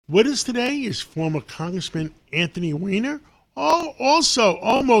With us today is former Congressman Anthony Weiner, also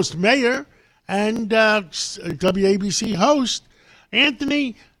almost mayor and WABC host.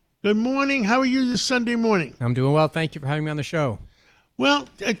 Anthony, good morning. How are you this Sunday morning? I'm doing well. Thank you for having me on the show. Well,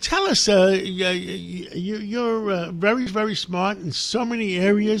 tell us, you're very, very smart in so many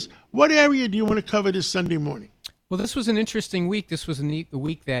areas. What area do you want to cover this Sunday morning? Well, this was an interesting week. This was the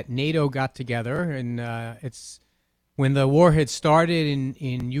week that NATO got together, and it's when the war had started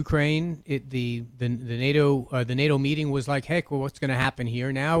in Ukraine. The NATO meeting was like, heck, well, what's going to happen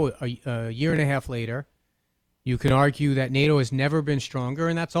here now? A year and a half later, you can argue that NATO has never been stronger,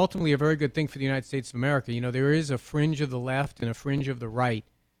 and that's ultimately a very good thing for the United States of America. You know, there is a fringe of the left and a fringe of the right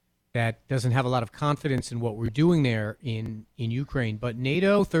that doesn't have a lot of confidence in what we're doing there in Ukraine. But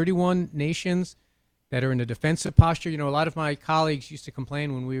NATO, 31 nations that are in a defensive posture. You know, a lot of my colleagues used to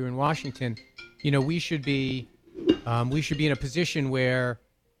complain when we were in Washington, you know, we should be in a position where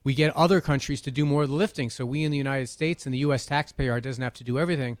we get other countries to do more of the lifting. So we in the United States and the U.S. taxpayer doesn't have to do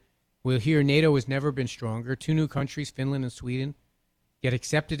everything. Well, here NATO has never been stronger. 2 new countries, Finland and Sweden, get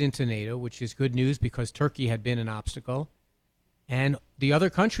accepted into NATO, which is good news because Turkey had been an obstacle. And the other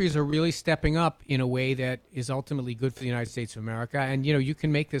countries are really stepping up in a way that is ultimately good for the United States of America. And, you know, you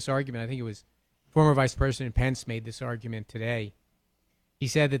can make this argument. I think it was former Vice President Pence made this argument today. He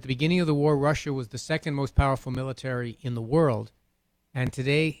said that at the beginning of the war, Russia was the second most powerful military in the world. And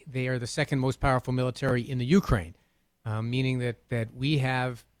today they are the second most powerful military in the Ukraine, meaning that we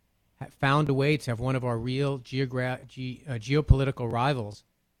have found a way to have one of our real geopolitical rivals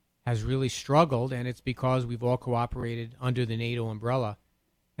has really struggled, and it's because we've all cooperated under the NATO umbrella.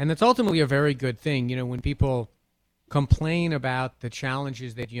 And that's ultimately a very good thing. You know, when people complain about the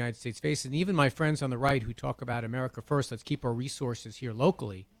challenges that the United States faces, and even my friends on the right who talk about America first, let's keep our resources here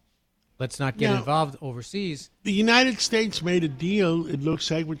locally, let's not get involved overseas. The United States made a deal, it looks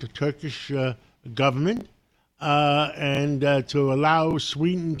like, with the Turkish government and to allow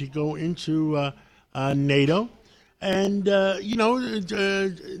Sweden to go into NATO. And, you know,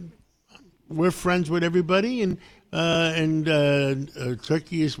 we're friends with everybody, and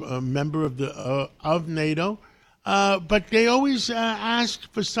Turkey is a member of NATO. But they always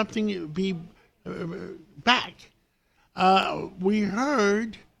ask for something to be back. We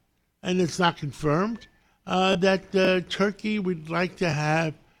heard, and it's not confirmed, that Turkey would like to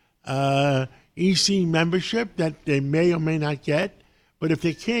have EC membership that they may or may not get. But if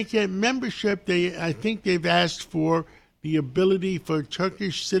they can't get membership, I think they've asked for the ability for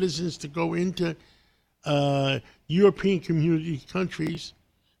Turkish citizens to go into European community countries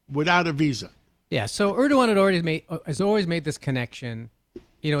without a visa. Yeah, so Erdogan has always made this connection,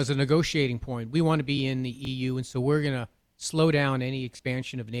 you know, as a negotiating point. We want to be in the EU, and so we're going to slow down any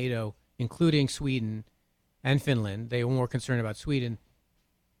expansion of NATO, including Sweden and Finland. They were more concerned about Sweden,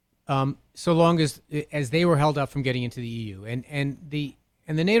 so long as they were held up from getting into the EU. And the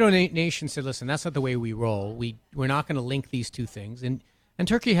NATO nation said, listen, that's not the way we roll. We're not going to link these two things. And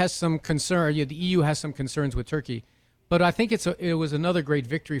Turkey has some concern. The EU has some concerns with Turkey, but I think it was another great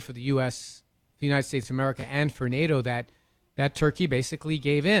victory for the U.S., the United States of America, and for NATO that Turkey basically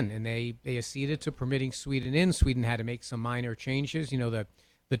gave in, and they acceded to permitting Sweden in. Sweden had to make some minor changes. You know,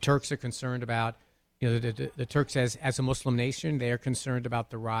 the Turks are concerned about, you know, the Turks as a Muslim nation, they are concerned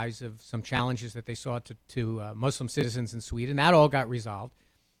about the rise of some challenges that they saw to Muslim citizens in Sweden. That all got resolved.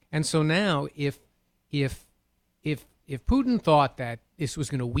 And so now if Putin thought that this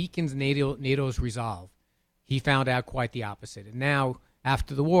was going to weaken NATO's resolve, he found out quite the opposite. And now,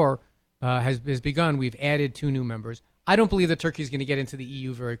 after the war has begun, we've added 2 new members. I don't believe that Turkey is going to get into the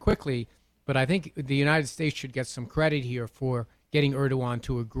EU very quickly, but I think the United States should get some credit here for getting Erdogan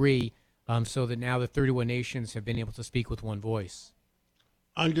to agree, so that now the 31 nations have been able to speak with one voice.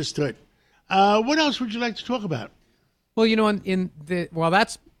 Understood. What else would you like to talk about? Well, you know, while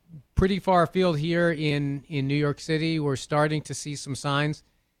that's pretty far afield here in New York City, we're starting to see some signs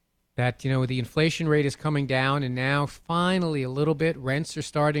that, you know, the inflation rate is coming down, and now finally a little bit. Rents are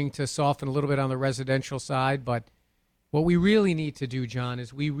starting to soften a little bit on the residential side. But what we really need to do, John,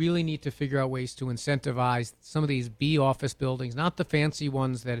 is we really need to figure out ways to incentivize some of these B office buildings, not the fancy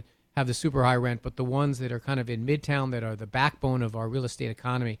ones that have the super high rent, but the ones that are kind of in Midtown that are the backbone of our real estate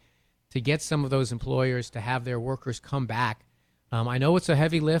economy, to get some of those employers to have their workers come back. I know it's a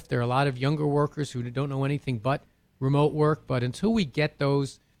heavy lift. There are a lot of younger workers who don't know anything but remote work, but until we get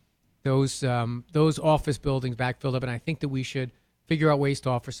those office buildings back filled up, and I think that we should figure out ways to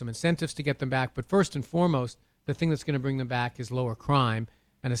offer some incentives to get them back. But first and foremost, the thing that's going to bring them back is lower crime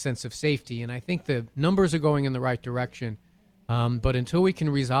and a sense of safety. And I think the numbers are going in the right direction. But until we can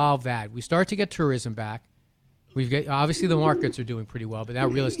resolve that, we start to get tourism back. We've got obviously the markets are doing pretty well, but now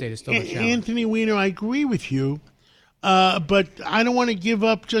real estate is still a challenge. Anthony Weiner, I agree with you, but I don't want to give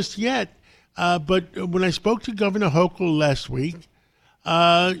up just yet. But when I spoke to Governor Hochul last week,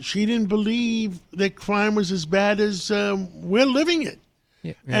 she didn't believe that crime was as bad as we're living it.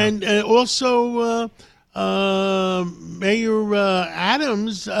 Yeah. And also Mayor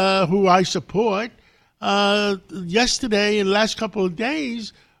Adams, who I support, yesterday and last couple of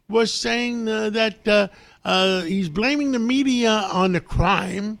days was saying that he's blaming the media on the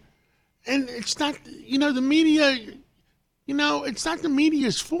crime. And it's not, the media, it's not the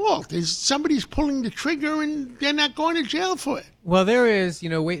media's fault. Somebody's pulling the trigger and they're not going to jail for it. Well, there is,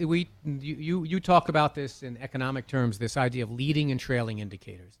 you talk about this in economic terms, this idea of leading and trailing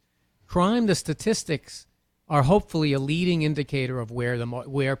indicators. Crime, the statistics are hopefully a leading indicator of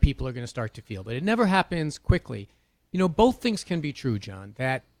where people are going to start to feel, but it never happens quickly. Both things can be true, John,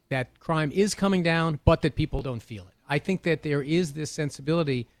 that crime is coming down, but that people don't feel it. I think that there is this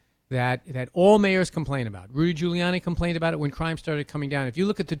sensibility that all mayors complain about. Rudy Giuliani complained about it when crime started coming down. If you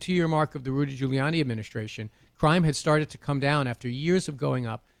look at the 2-year mark of the Rudy Giuliani administration, crime had started to come down after years of going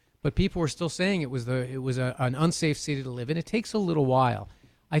up, but people were still saying it was an unsafe city to live in. It takes a little while.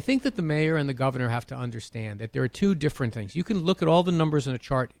 I think that the mayor and the governor have to understand that there are two different things. You can look at all the numbers in a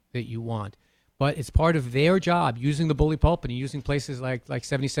chart that you want, but it's part of their job using the bully pulpit and using places like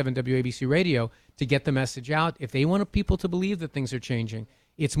 77 WABC radio to get the message out. If they want people to believe that things are changing,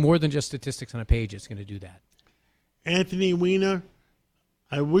 it's more than just statistics on a page that's going to do that. Anthony Weiner,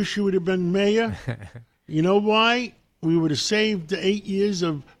 I wish you would have been mayor. You know why? We would have saved the 8 years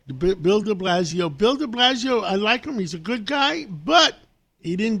of Bill de Blasio. Bill de Blasio, I like him. He's a good guy, but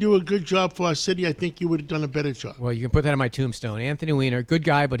he didn't do a good job for our city. I think you would have done a better job. Well, you can put that on my tombstone. Anthony Weiner, good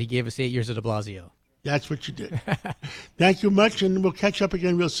guy, but he gave us 8 years of de Blasio. That's what you did. Thank you much, and we'll catch up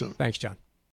again real soon. Thanks, John.